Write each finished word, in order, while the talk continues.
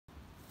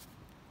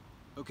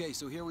Okay,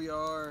 so here we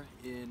are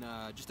in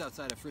just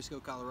outside of Fresco,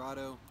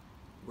 Colorado.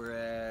 We're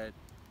at,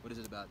 what is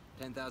it, about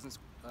 10,000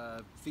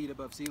 feet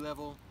above sea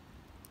level.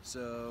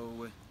 So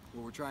what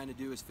we're trying to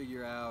do is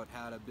figure out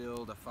how to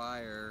build a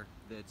fire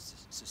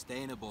that's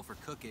sustainable for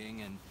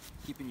cooking and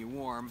keeping you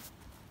warm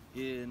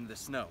in the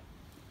snow.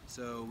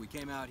 So we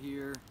came out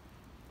here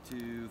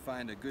to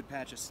find a good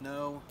patch of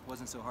snow.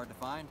 Wasn't so hard to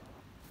find.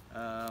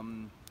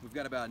 We've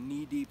got about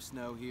knee-deep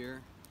snow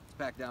here. It's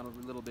packed down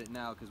a little bit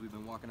now because we've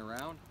been walking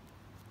around.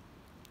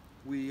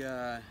 We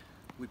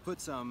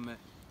put some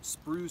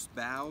spruce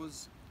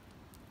boughs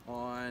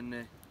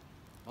on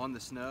the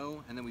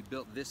snow, and then we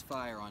built this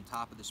fire on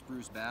top of the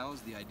spruce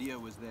boughs. The idea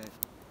was that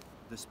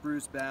the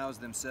spruce boughs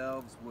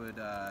themselves would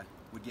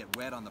get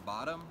wet on the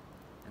bottom,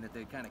 and that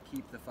they'd kind of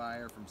keep the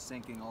fire from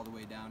sinking all the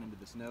way down into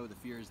the snow. The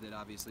fear is that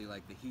obviously,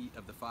 like, the heat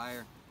of the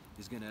fire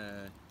is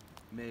gonna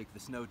make the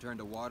snow turn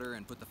to water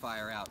and put the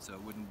fire out, so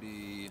it wouldn't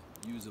be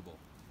usable.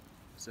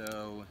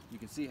 So you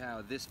can see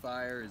how this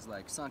fire is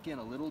like sunk in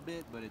a little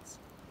bit, but it's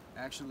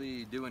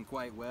actually doing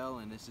quite well.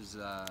 And this is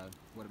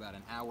what, about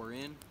an hour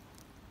in,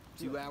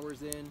 2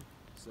 hours in.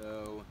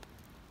 So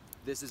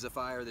this is a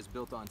fire that's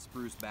built on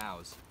spruce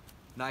boughs.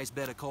 Nice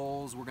bed of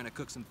coals. We're gonna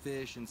cook some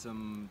fish and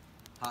some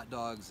hot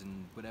dogs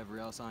and whatever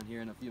else on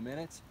here in a few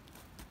minutes.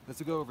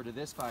 Let's go over to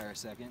this fire a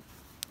second.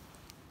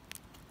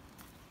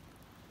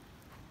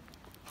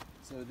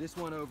 So this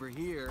one over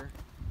here,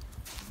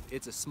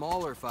 it's a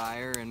smaller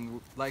fire,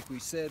 and like we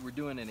said, we're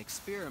doing an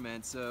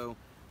experiment, so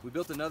we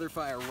built another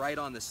fire right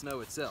on the snow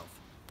itself.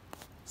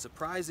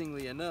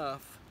 Surprisingly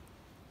enough,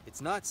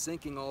 it's not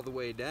sinking all the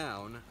way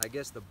down. I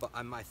guess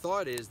my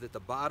thought is that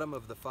the bottom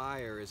of the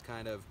fire is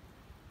kind of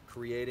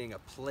creating a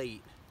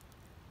plate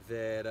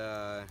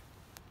that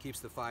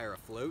keeps the fire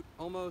afloat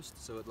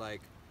almost, so it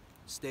like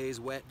stays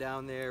wet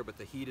down there, but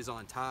the heat is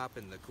on top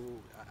and the cool,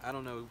 I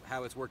don't know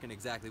how it's working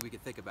exactly. We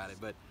could think about it,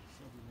 but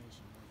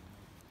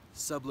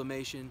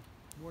sublimation.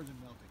 More than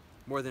melting.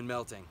 More than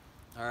melting.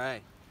 All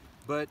right.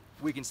 But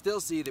we can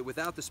still see that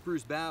without the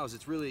spruce boughs,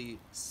 it's really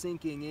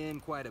sinking in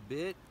quite a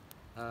bit.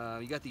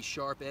 You got these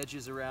sharp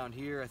edges around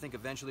here. I think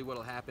eventually what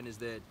will happen is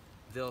that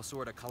they'll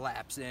sort of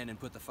collapse in and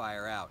put the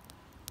fire out.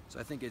 So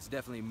I think it's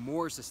definitely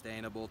more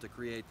sustainable to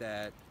create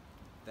that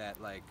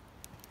like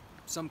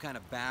some kind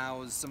of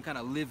boughs, some kind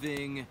of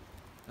living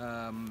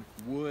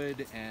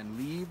wood and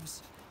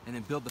leaves, and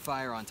then build the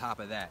fire on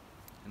top of that.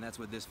 And that's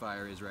what this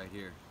fire is right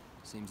here.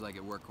 Seems like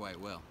it worked quite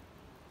well.